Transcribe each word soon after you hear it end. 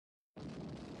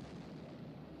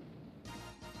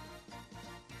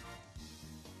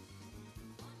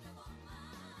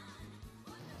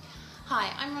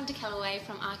Hi, I'm Rhonda Kellaway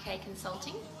from RK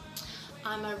Consulting.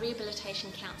 I'm a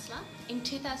rehabilitation counsellor. In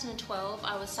 2012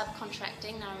 I was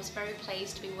subcontracting and I was very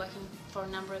pleased to be working for a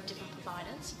number of different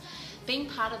providers. Being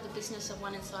part of the Business of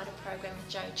One Insider program with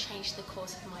Joe changed the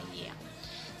course of my year.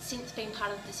 Since being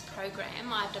part of this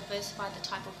program, I've diversified the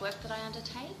type of work that I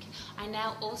undertake. I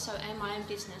now also own my own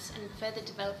business and further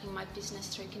developing my business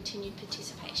through continued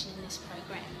participation in this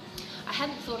program. I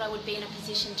hadn't thought I would be in a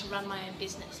position to run my own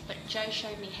business, but Joe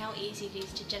showed me how easy it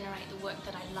is to generate the work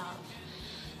that I love.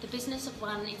 The Business of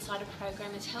One Insider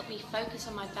program has helped me focus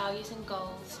on my values and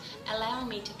goals, allowing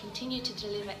me to continue to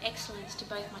deliver excellence to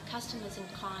both my customers and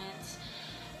clients,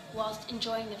 whilst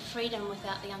enjoying the freedom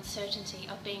without the uncertainty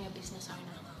of being a business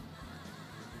owner.